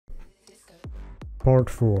Part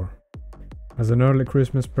 4. As an early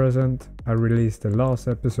Christmas present, I released the last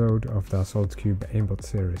episode of the AssaultCube Aimbot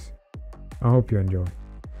Series. I hope you enjoy.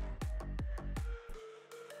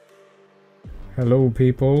 Hello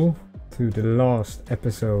people, to the last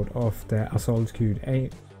episode of the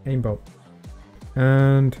AssaultCube Aimbot.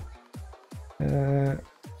 And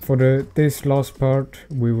for this last part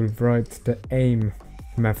we will write the aim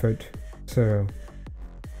method. So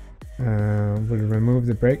we'll remove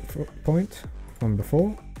the breakpoint from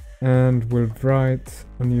before and we'll write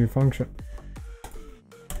a new function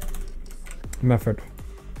method.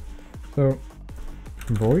 So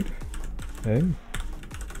void aim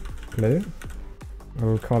player, I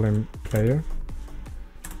will call him player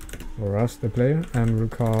or us the player, and we'll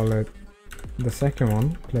call it the second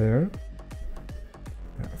one player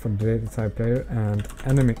for the data type player, and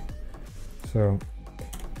enemy. So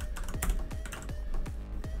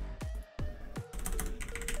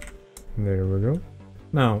there we go.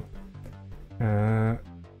 Now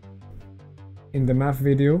in the math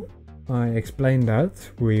video I explained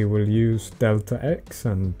that we will use delta x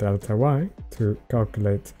and delta y to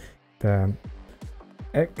calculate the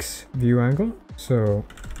x view angle. So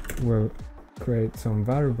we'll create some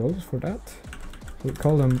variables for that. We'll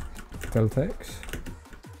call them delta x,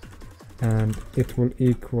 and it will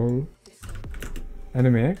equal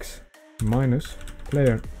enemy x minus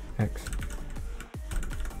player x.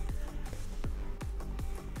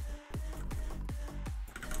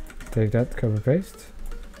 Take that, copy paste.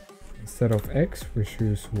 Instead of x we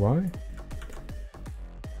choose y,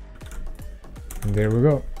 and there we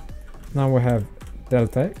go. Now we have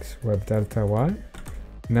delta x, we have delta y.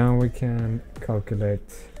 Now we can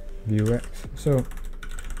calculate view x. So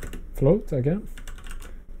float again,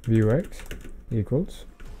 view x equals,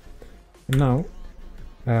 and now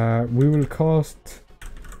we will cast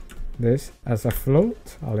this as a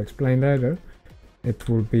float. I'll explain later. It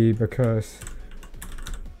will be because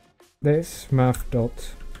this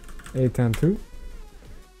math.a102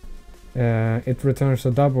 it returns a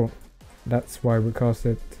double. That's why we cast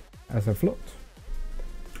it as a float.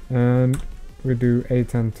 And we do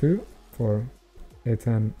a102 for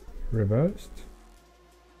a10 reversed,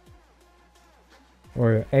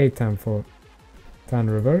 or a10 for 10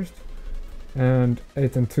 reversed, and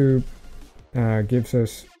a102 gives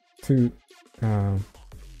us two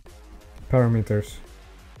parameters,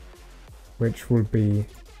 which will be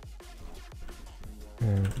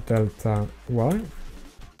delta y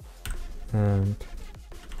and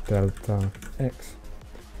delta x.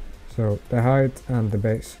 So the height and the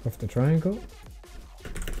base of the triangle.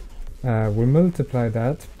 We'll multiply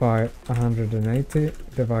that by 180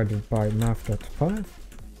 divided by math.py,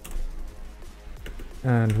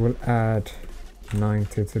 and we'll add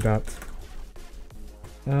 90 to that.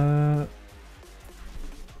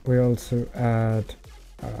 We also add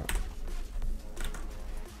a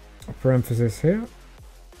parenthesis here,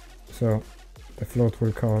 so the float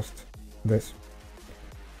will cast this.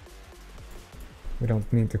 We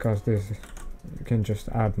don't need to cast this, you can just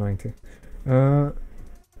add 90.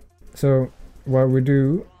 So what we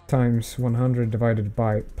do times 100 divided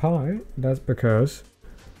by pi, that's because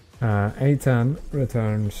a10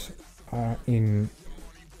 returns in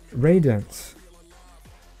radians.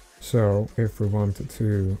 So if we wanted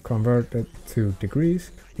to convert it to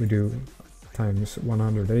degrees, we do times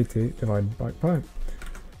 180 divided by pi.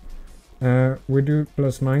 We do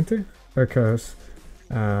plus 90 because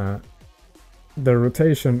the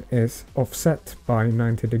rotation is offset by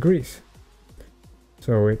 90 degrees.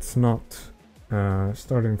 So it's not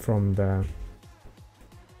starting from the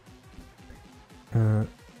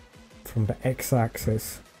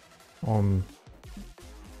x-axis on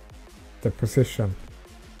the position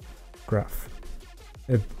graph.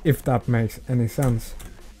 If that makes any sense.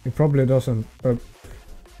 It probably doesn't, but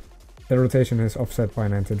the rotation is offset by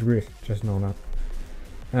 90 degrees, just know that.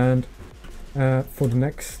 And for the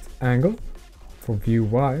next angle, for view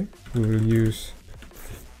y, we will use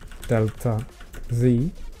delta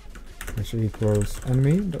z, which equals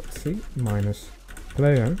enemy.c minus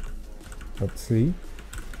player.c.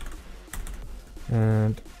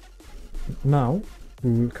 And now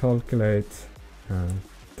we will calculate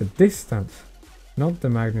the distance, not the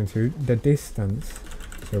magnitude, the distance.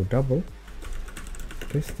 So double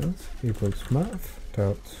distance equals math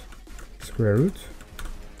dot square root,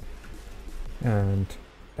 and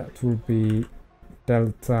that will be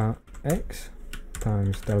delta x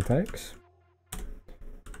times delta x,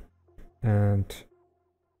 and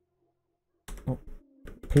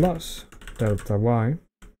plus delta y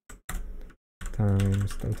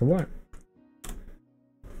times delta y.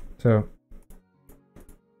 So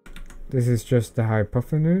this is just the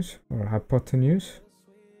hypotenuse or hypotenuse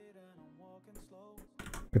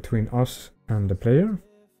between us and the player.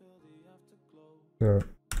 So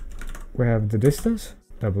we have the distance,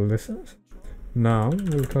 double distance. Now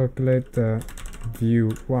we'll calculate the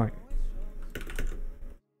view y.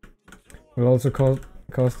 We'll also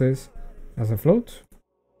cast this as a float,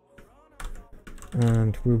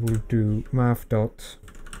 and we will do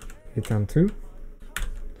math.a10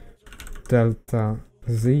 delta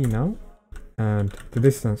z now, and the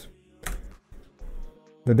distance.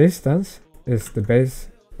 The distance is the base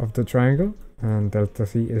of the triangle, and delta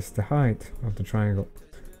z is the height of the triangle.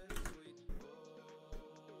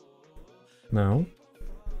 Now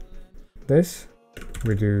this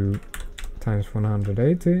we do times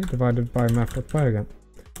 180 divided by math.pi again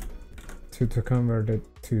to convert it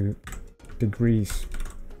to degrees.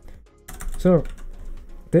 So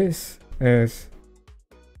this is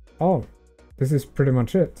all. This is pretty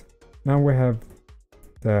much it. Now we have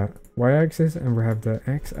the y-axis and we have the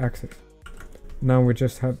x-axis. Now we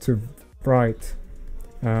just have to write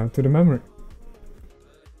to the memory.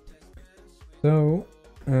 So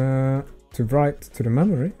to write to the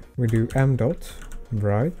memory, we do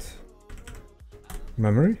m.write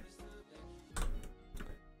memory,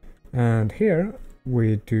 and here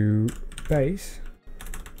we do base.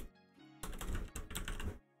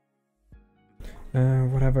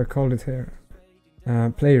 What have I called it here?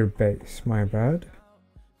 Player base, my bad.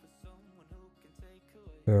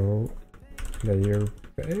 So player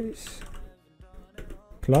base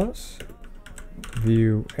plus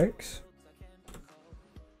view x,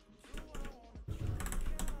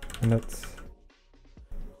 and let's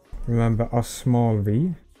remember a small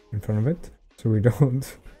v in front of it so we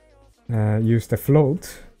don't use the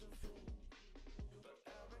float.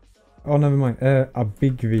 Oh, never mind, a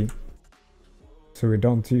big V, so we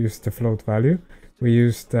don't use the float value. We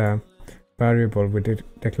use the variable we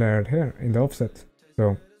declared here in the offset.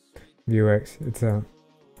 So view x, it's a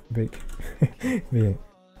big V.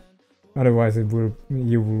 Otherwise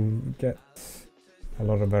you will get a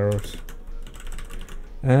lot of errors.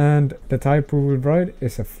 And the type we will write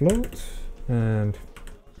is a float, and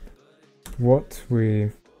what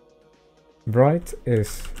we write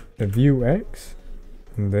is the view x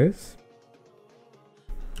and this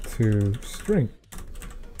to string.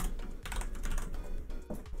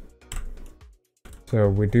 So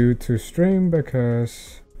we do to string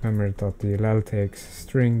because memory.dll takes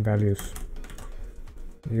string values.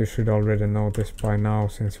 You should already know this by now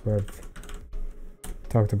since we've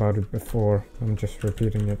talked about it before. I'm just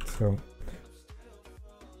repeating it so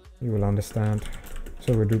you will understand.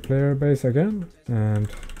 So we do player base again, and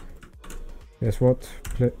guess what?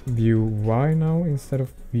 View y now instead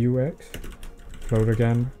of view x. Float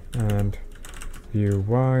again, and view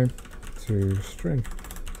y to string.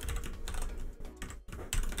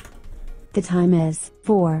 The time is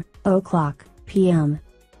 4:00 p.m.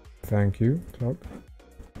 Thank you, clock.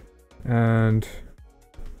 And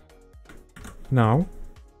now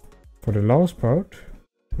for the last part,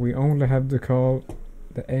 we only have to call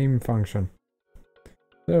the aim function.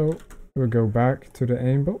 So we'll go back to the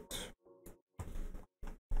aimbot.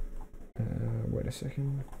 Wait a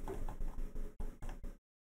second.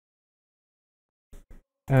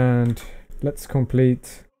 And let's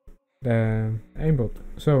complete the aimbot.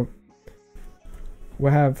 So we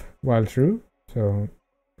have while true, so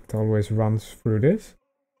it always runs through this,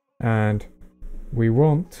 and we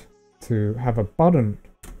want to have a button,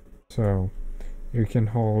 so you can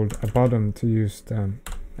hold a button to use the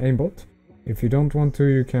aimbot. If you don't want to,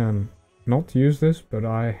 you can not use this, but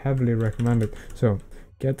I heavily recommend it. So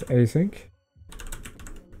get async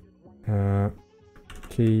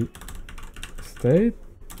key state,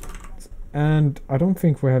 and I don't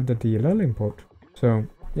think we have the DLL import. So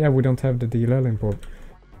yeah, we don't have the DLL import.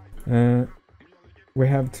 We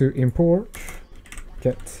have to import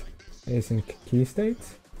get async key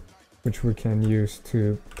state, which we can use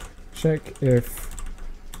to check if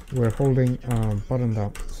we're holding a button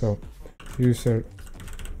down. So user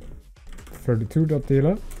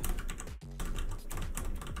 32.dll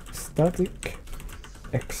static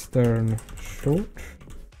extern short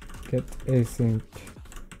get async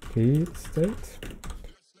key state,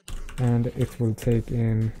 and it will take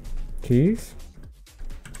in keys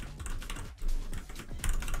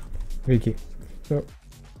wiki. So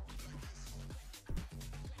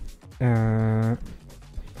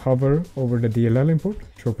hover over the DLL import,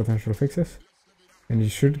 show potential fixes, and you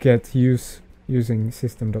should get using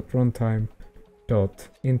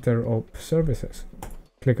system.runtime.interop services.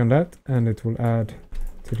 Click on that and it will add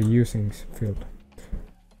to the usings field.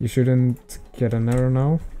 You shouldn't get an error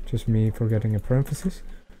now, just me forgetting a parenthesis.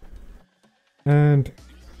 And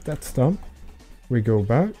that's done. We go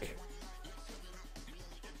back,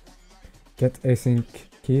 get async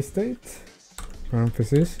key state,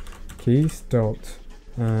 parenthesis, keys dot,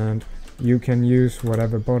 and you can use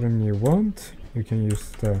whatever button you want. You can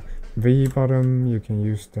use the V button, you can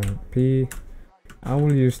use the P. I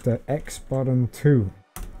will use the X button too.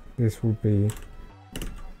 This will be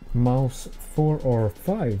mouse 4 or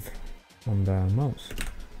 5 on the mouse.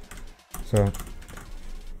 So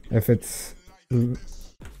if it's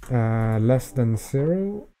less than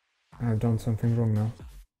 0, I've done something wrong now.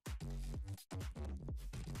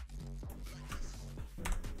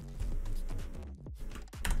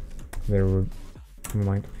 There we never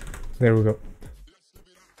mind. There we go.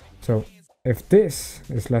 So if this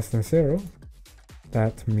is less than 0,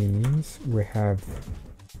 that means we have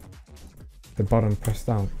the button pressed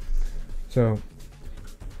down. So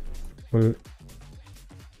we'll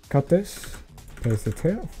cut this, paste it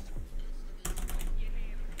here,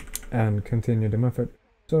 and continue the method.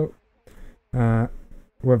 So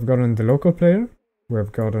we've gotten the local player,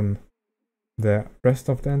 we've gotten the rest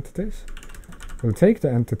of the entities. We'll take the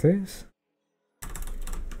entities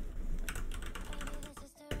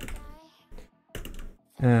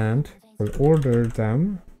and we'll order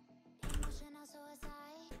them,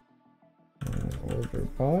 order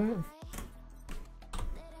by,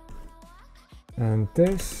 and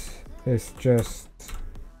this is just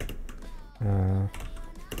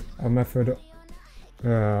a method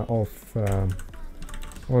of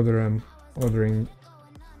ordering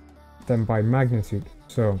them by magnitude,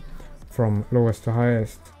 so from lowest to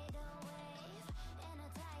highest.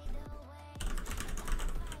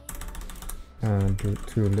 And do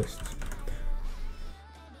 2 lists.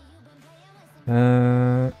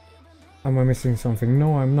 Am I missing something?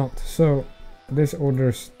 No, I'm not. So this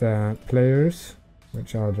orders the players,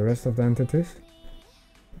 which are the rest of the entities.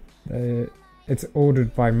 It's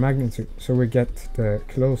ordered by magnitude, so we get the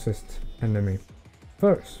closest enemy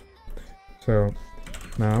first. So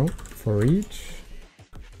now for each,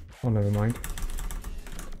 oh never mind,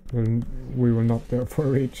 we will not go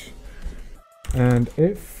for each. And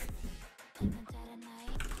if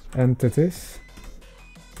entities,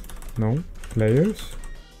 no, players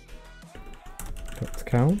dot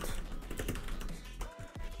count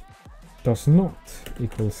does not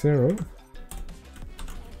equal 0,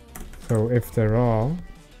 so if there are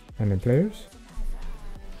any players,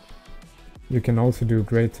 you can also do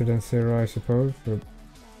greater than 0, I suppose, but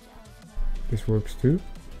this works too.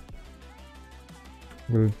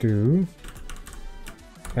 We'll do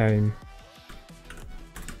aim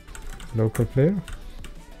local player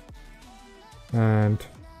and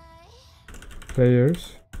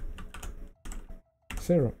players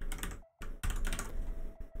 0.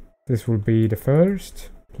 This will be the first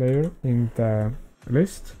player in the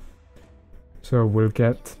list, so we'll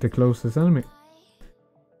get the closest enemy.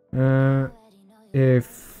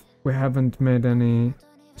 If we haven't made any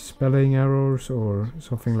spelling errors or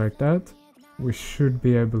something like that, we should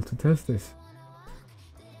be able to test this.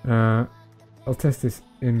 I'll test this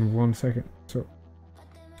in 1 second. So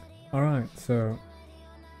alright, so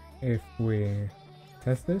if we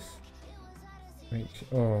test this, it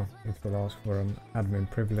will ask for an admin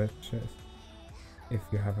privileges if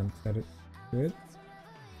you haven't set it to it.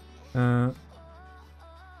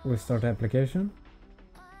 We'll start the application,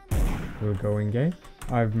 we'll go in game.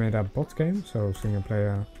 I've made a bot game, so single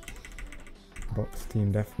player, bot,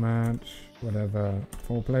 team deathmatch, whatever,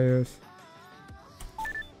 4 players.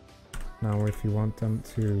 Now if you want them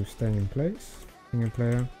to stay in place, single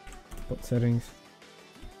player, bot settings,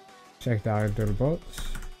 check the idle bots,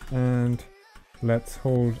 and let's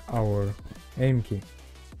hold our aim key.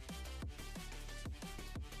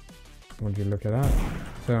 Would you look at that?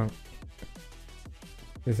 So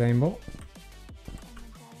this aimbot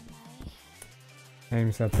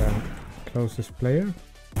aims at the closest player.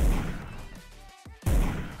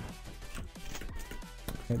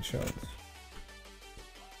 Headshot.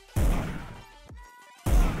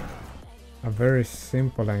 A very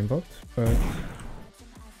simple aimbot, but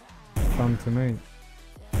fun to make.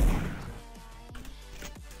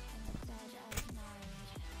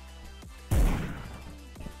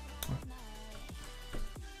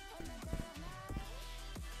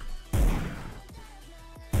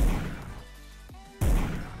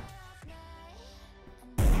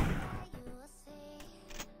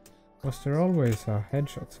 Was there always a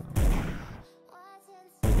headshot sound?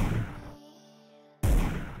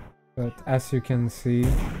 But as you can see,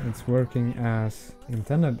 it's working as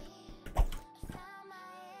intended.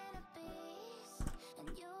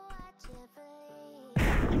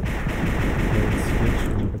 Let's switch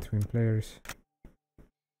in between players.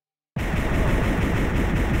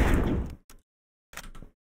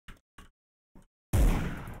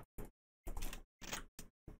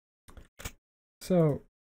 So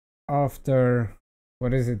after,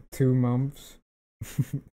 what is it, 2 months?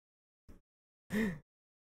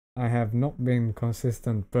 I have not been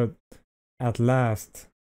consistent, but at last,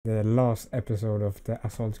 the last episode of the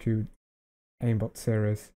AssaultCube Aimbot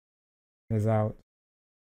Series is out.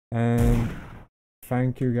 And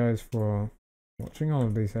thank you guys for watching all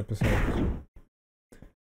of these episodes.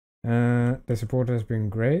 The support has been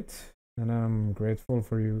great, and I'm grateful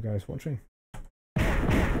for you guys watching.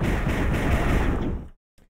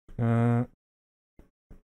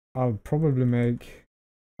 I'll probably make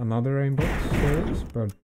another Aimbot series,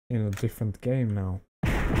 but in a different game now.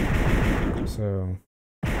 So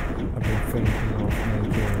I've been thinking of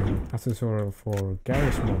making a tutorial for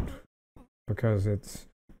Garry's Mod, because it's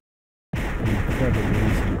incredibly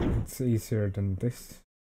easy. It's easier than this,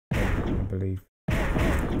 I believe.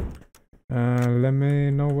 Let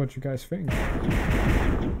me know what you guys think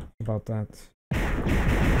about that.